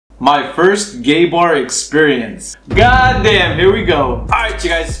My first gay bar experience. God damn, here we go. Alright you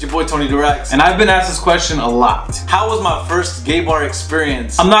guys, it's your boy Tony Durax. And I've been asked this question a lot. How was my first gay bar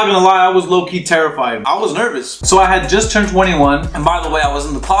experience? I'm not gonna lie, I was low-key terrified. I was nervous. So I had just turned 21. And by the way, I was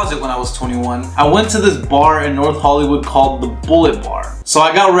in the closet when I was 21. I went to this bar in North Hollywood called the Bullet Bar. So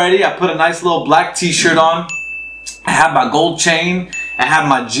I got ready, I put a nice little black t-shirt on. I had my gold chain. I had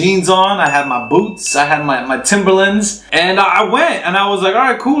my jeans on, I had my boots, I had my Timberlands, and I went and I was like, all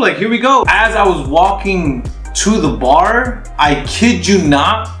right, cool, like here we go. As I was walking to the bar, I kid you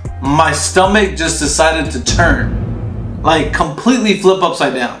not, my stomach just decided to turn, like completely flip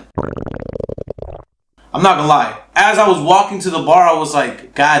upside down. I'm not gonna lie, as I was walking to the bar, I was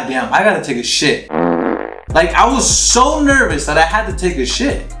like, God damn, I gotta take a shit. Like I was so nervous that I had to take a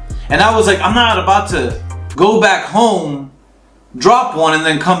shit. And I was like, I'm not about to go back home, drop one and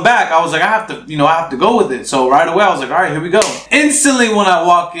then come back. I was like, I have to go with it. So right away I was like, all right, here we go. Instantly when I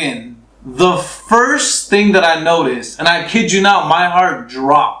walk in, the first thing that I noticed, and I kid you not, my heart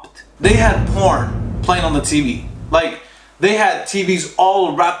dropped. They had porn playing on the TV. Like they had TVs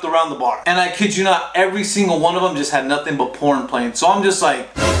all wrapped around the bar. And I kid you not, every single one of them just had nothing but porn playing. So I'm just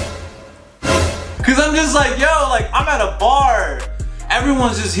like, cause I'm just like, yo, like I'm at a bar.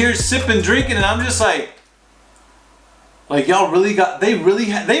 Everyone's just here sipping, drinking, and I'm just like y'all really got, they really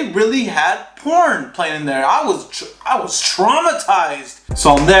had porn playing in there. I was traumatized.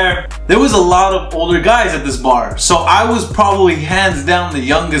 So I'm there. There was a lot of older guys at this bar. So I was probably hands down the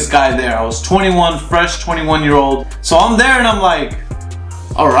youngest guy there. I was 21, fresh 21-year-old. So I'm there and I'm like,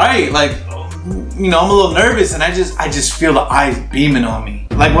 all right, like, you know, I'm a little nervous and I just feel the eyes beaming on me.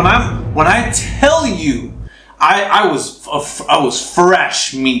 Like when I tell you, I was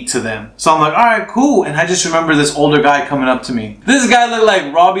fresh meat to them. So I'm like, all right, cool. And I just remember this older guy coming up to me. This guy looked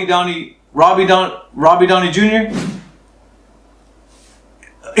like Robbie Downey Jr.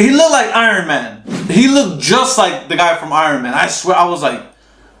 He looked like Iron Man. He looked just like the guy from Iron Man. I swear, I was like,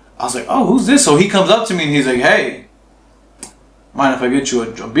 oh, who's this? So he comes up to me and he's like, hey, mind if I get you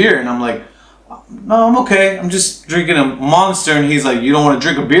a beer? And I'm like, no, I'm okay. I'm just drinking a Monster. And he's like, you don't want to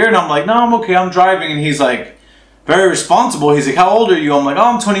drink a beer? And I'm like, no, I'm okay. I'm driving. And he's like, very responsible. He's like, how old are you? I'm like, oh,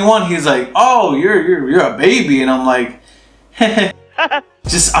 I'm 21. He's like, oh, you're a baby. And I'm like, I'm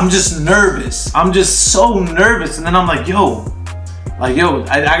just nervous. I'm just so nervous. And then I'm like, yo, I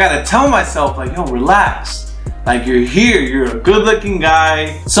gotta tell myself, like, yo, relax. Like, you're here, you're a good looking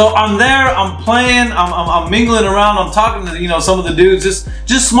guy. So I'm there, I'm playing, I'm mingling around, I'm talking to, you know, some of the dudes,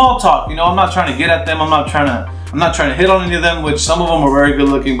 just small talk, you know. I'm not trying to get at them, I'm not trying to hit on any of them, which some of them are very good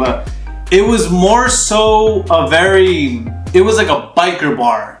looking, but it was more so it was like a biker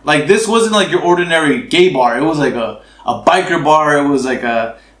bar. Like this wasn't like your ordinary gay bar. It was like a biker bar. It was like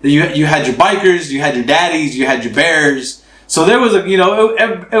you had your bikers, you had your daddies, you had your bears. So there was you know,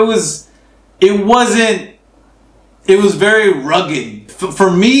 it was very rugged. For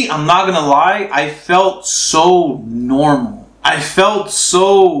me, I'm not gonna lie, I felt so normal. I felt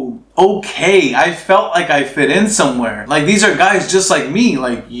so okay. I felt like I fit in somewhere. Like these are guys just like me.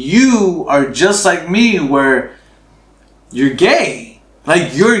 Like you are just like me where you're gay.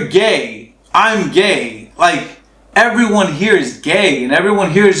 Like you're gay. I'm gay. Like everyone here is gay and everyone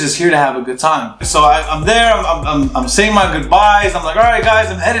here is just here to have a good time. So I'm there, I'm saying my goodbyes. I'm like, all right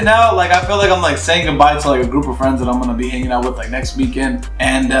guys, I'm heading out. Like I feel like I'm like saying goodbye to like a group of friends that I'm gonna be hanging out with like next weekend.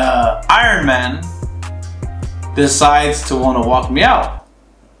 And Iron Man decides to want to walk me out.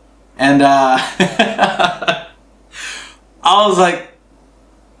 And I was like,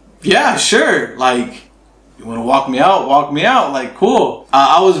 yeah, sure. Like, you want to walk me out? Walk me out. Like, cool.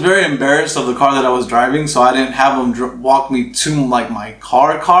 I was very embarrassed of the car that I was driving, so I didn't have him walk me to like my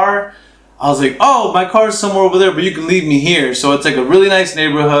car. I was like, oh, my car's somewhere over there, but you can leave me here. So it's like a really nice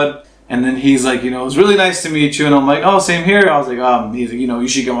neighborhood. And then he's like, you know, it was really nice to meet you. And I'm like, oh, same here. I was like, he's like, you know, you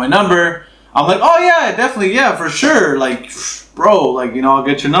should get my number. I'm like, oh yeah, definitely, yeah, for sure. Like, bro, like, you know, I'll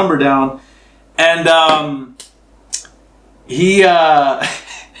get your number down. And he this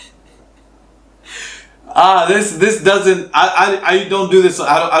doesn't, I don't do this.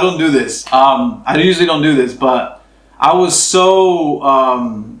 I don't do this. I usually don't do this, but I was so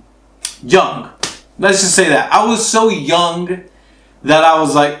young. Let's just say that. I was so young that I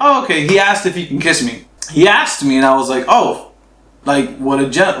was like, oh, okay, he asked if he can kiss me. He asked me and I was like, oh, like what a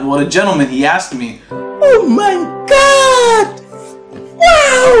gentleman, he asked me. Oh my God!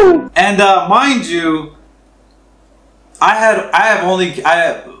 Wow! And mind you, at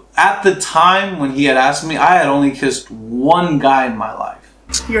the time when he had asked me, I had only kissed one guy in my life.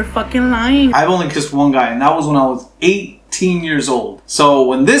 You're fucking lying. I've only kissed one guy, and that was when I was 18 years old. So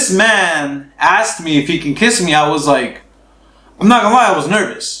when this man asked me if he can kiss me, I was like, I'm not gonna lie, I was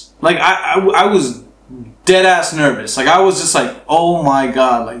nervous. Like, I was dead ass nervous. Like, I was just like, oh my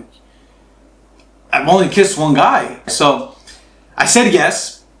God, like, I've only kissed one guy. So I said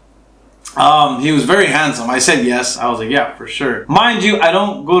yes. He was very handsome. I said yes. I was like, yeah, for sure. Mind you, I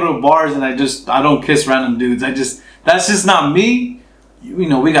don't go to bars and I don't kiss random dudes. That's just not me. You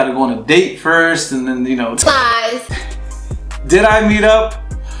know, we gotta go on a date first, and then, you know. Lies. Did I meet up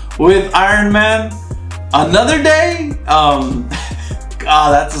with Iron Man another day?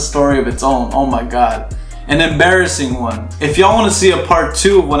 God, that's a story of its own. Oh my God. An embarrassing one. If y'all want to see a part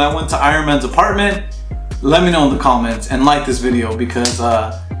 2 of when I went to Iron Man's apartment, let me know in the comments and like this video, because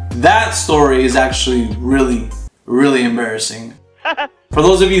that story is actually really, really embarrassing. For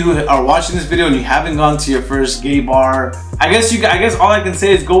those of you who are watching this video and you haven't gone to your first gay bar, I guess all I can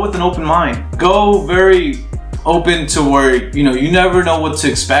say is go with an open mind. Go very open to where, you know, you never know what to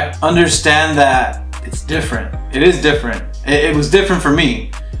expect. Understand that it's different. It is different. It was different for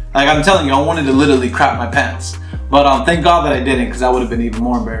me. Like, I'm telling you, I wanted to literally crap my pants. But thank God that I didn't, because that would have been even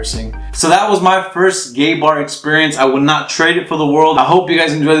more embarrassing. So that was my first gay bar experience. I would not trade it for the world. I hope you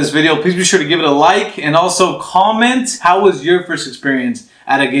guys enjoyed this video. Please be sure to give it a like, and also comment, how was your first experience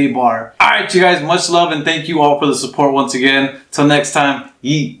at a gay bar? Alright, you guys, much love, and thank you all for the support once again. Till next time,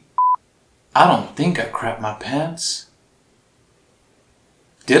 yeet. I don't think I crapped my pants.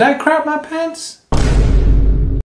 Did I crap my pants?